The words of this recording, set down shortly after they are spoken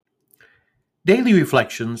Daily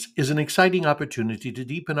Reflections is an exciting opportunity to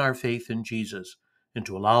deepen our faith in Jesus and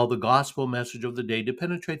to allow the gospel message of the day to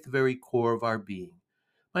penetrate the very core of our being.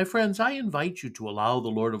 My friends, I invite you to allow the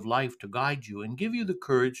Lord of life to guide you and give you the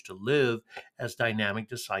courage to live as dynamic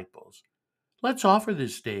disciples. Let's offer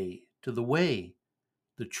this day to the way,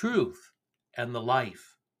 the truth, and the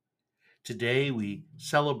life. Today we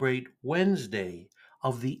celebrate Wednesday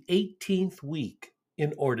of the 18th week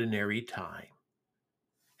in Ordinary Time.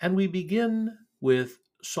 And we begin with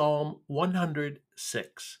Psalm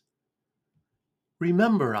 106.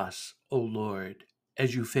 Remember us, O Lord,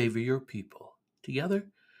 as you favor your people. Together,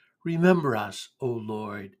 remember us, O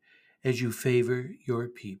Lord, as you favor your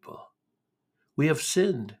people. We have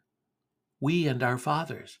sinned, we and our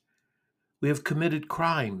fathers. We have committed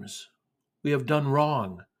crimes. We have done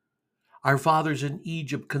wrong. Our fathers in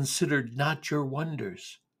Egypt considered not your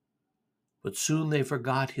wonders, but soon they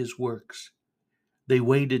forgot his works. They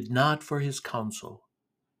waited not for his counsel.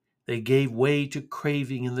 They gave way to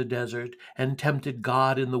craving in the desert and tempted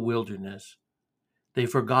God in the wilderness. They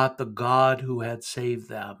forgot the God who had saved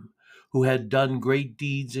them, who had done great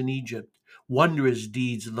deeds in Egypt, wondrous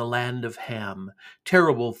deeds in the land of Ham,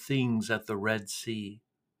 terrible things at the Red Sea.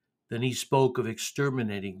 Then he spoke of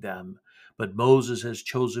exterminating them, but Moses has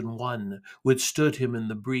chosen one, withstood him in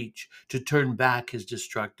the breach, to turn back his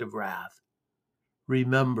destructive wrath.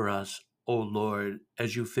 Remember us, O Lord,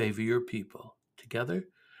 as you favor your people. Together,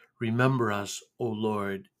 remember us, O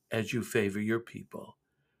Lord, as you favor your people.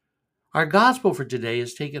 Our gospel for today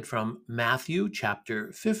is taken from Matthew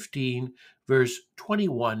chapter 15, verse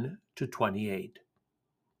 21 to 28.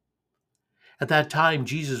 At that time,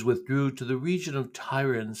 Jesus withdrew to the region of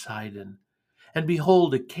Tyre and Sidon. And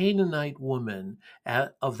behold, a Canaanite woman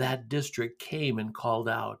of that district came and called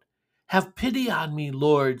out, "Have pity on me,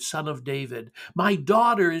 Lord, Son of David. My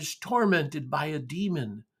daughter is tormented by a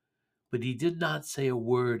demon." But he did not say a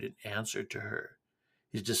word in answer to her.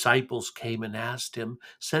 His disciples came and asked him,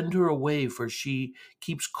 "Send her away, for she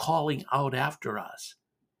keeps calling out after us."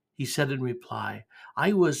 He said in reply,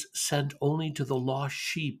 "I was sent only to the lost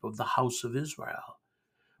sheep of the house of Israel."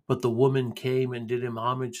 But the woman came and did him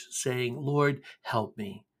homage, saying, "Lord, help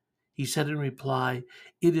me." He said in reply,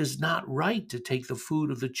 "It is not right to take the food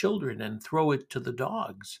of the children and throw it to the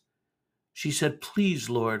dogs." She said, "Please,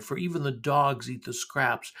 Lord, for even the dogs eat the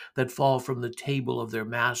scraps that fall from the table of their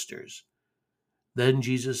masters." Then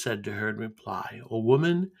Jesus said to her in reply, "O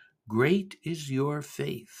woman, great is your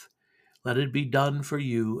faith. Let it be done for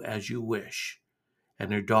you as you wish."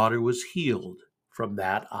 And her daughter was healed from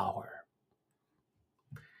that hour.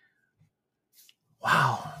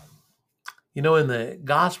 Wow. In the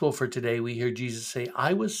gospel for today, we hear Jesus say,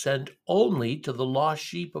 "I was sent only to the lost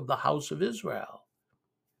sheep of the house of Israel."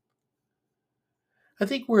 I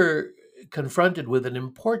think we're confronted with an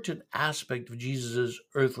important aspect of Jesus'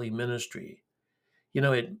 earthly ministry.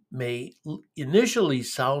 It may initially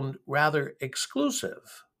sound rather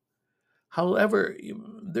exclusive. However,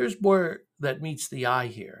 there's more that meets the eye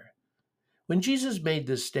here. When Jesus made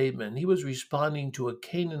this statement, he was responding to a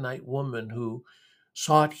Canaanite woman who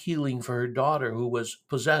sought healing for her daughter who was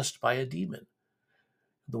possessed by a demon.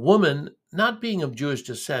 The woman, not being of Jewish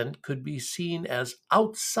descent, could be seen as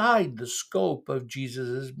outside the scope of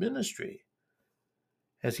Jesus' ministry,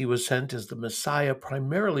 as he was sent as the Messiah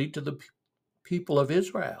primarily to the people of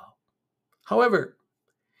Israel. However,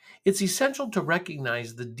 it's essential to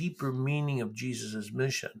recognize the deeper meaning of Jesus'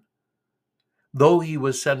 mission. Though he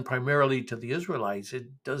was sent primarily to the Israelites,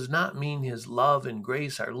 it does not mean his love and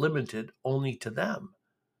grace are limited only to them.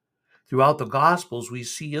 Throughout the Gospels, we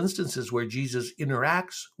see instances where Jesus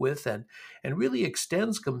interacts with and really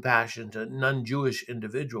extends compassion to non-Jewish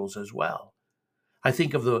individuals as well. I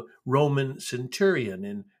think of the Roman centurion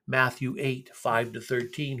in Matthew 8, 5 to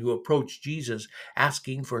 13, who approached Jesus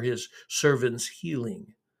asking for his servant's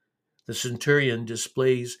healing. The centurion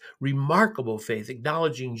displays remarkable faith,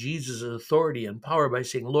 acknowledging Jesus' authority and power by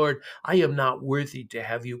saying, "Lord, I am not worthy to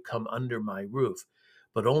have you come under my roof,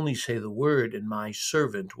 but only say the word and my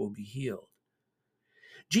servant will be healed."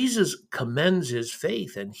 Jesus commends his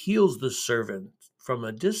faith and heals the servant from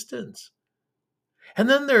a distance. And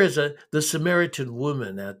then there is the Samaritan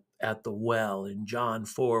woman at the well in John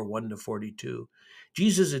 4, 1 to 42.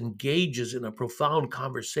 Jesus engages in a profound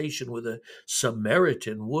conversation with a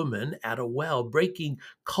Samaritan woman at a well, breaking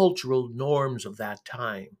cultural norms of that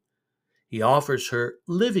time. He offers her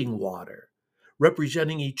living water,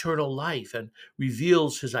 representing eternal life, and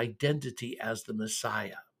reveals his identity as the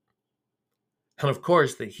Messiah. And of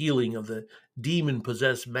course, the healing of the demon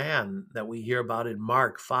possessed man that we hear about in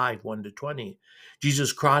Mark 5, 1 to 20.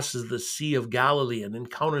 Jesus crosses the Sea of Galilee and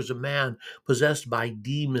encounters a man possessed by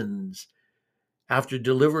demons. After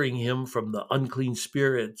delivering him from the unclean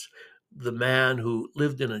spirits, the man who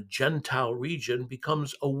lived in a Gentile region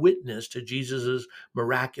becomes a witness to Jesus'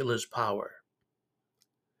 miraculous power.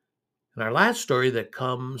 And our last story that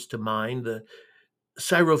comes to mind, the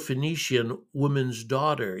Syrophoenician woman's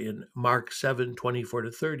daughter in Mark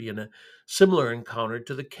 7:24-30, and a similar encounter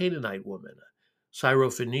to the Canaanite woman. A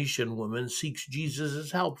Syrophoenician woman seeks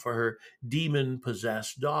Jesus' help for her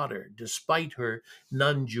demon-possessed daughter, despite her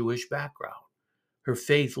non-Jewish background. Her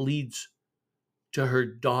faith leads to her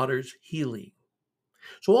daughter's healing.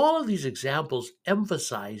 So all of these examples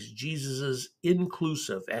emphasize Jesus'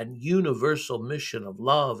 inclusive and universal mission of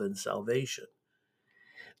love and salvation.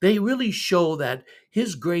 They really show that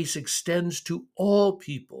his grace extends to all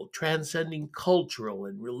people, transcending cultural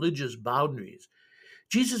and religious boundaries.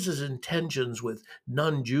 Jesus' intentions with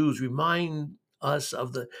non-Jews remind us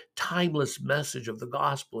of the timeless message of the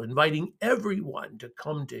gospel, inviting everyone to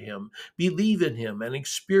come to him, believe in him, and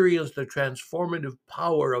experience the transformative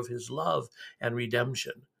power of his love and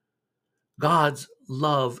redemption. God's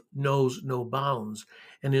love knows no bounds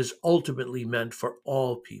and is ultimately meant for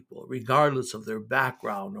all people, regardless of their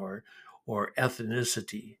background or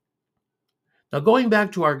ethnicity. Now, going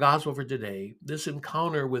back to our gospel for today, this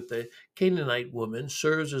encounter with the Canaanite woman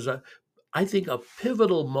serves as I think, a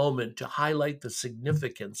pivotal moment to highlight the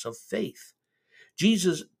significance of faith.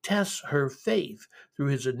 Jesus tests her faith through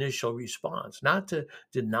his initial response, not to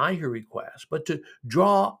deny her request, but to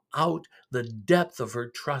draw out the depth of her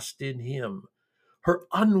trust in him. Her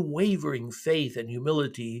unwavering faith and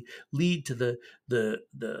humility lead to the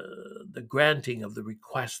granting of the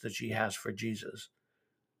request that she has for Jesus,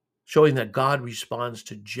 showing that God responds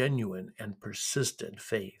to genuine and persistent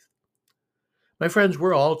faith. My friends,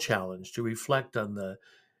 we're all challenged to reflect on the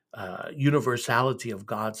universality of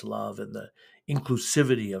God's love and the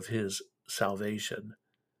inclusivity of his salvation.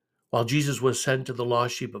 While Jesus was sent to the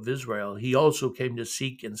lost sheep of Israel, he also came to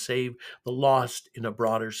seek and save the lost in a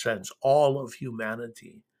broader sense, all of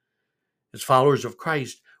humanity. As followers of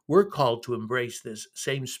Christ, we're called to embrace this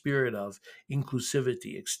same spirit of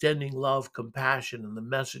inclusivity, extending love, compassion, and the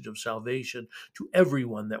message of salvation to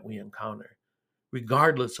everyone that we encounter,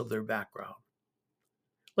 regardless of their background.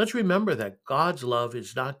 Let's remember that God's love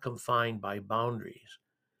is not confined by boundaries,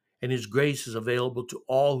 and his grace is available to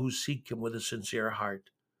all who seek him with a sincere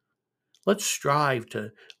heart. Let's strive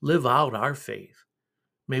to live out our faith.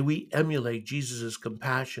 May we emulate Jesus'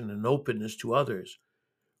 compassion and openness to others,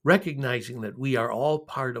 recognizing that we are all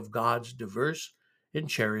part of God's diverse and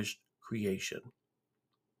cherished creation.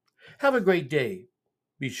 Have a great day.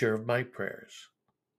 Be sure of my prayers.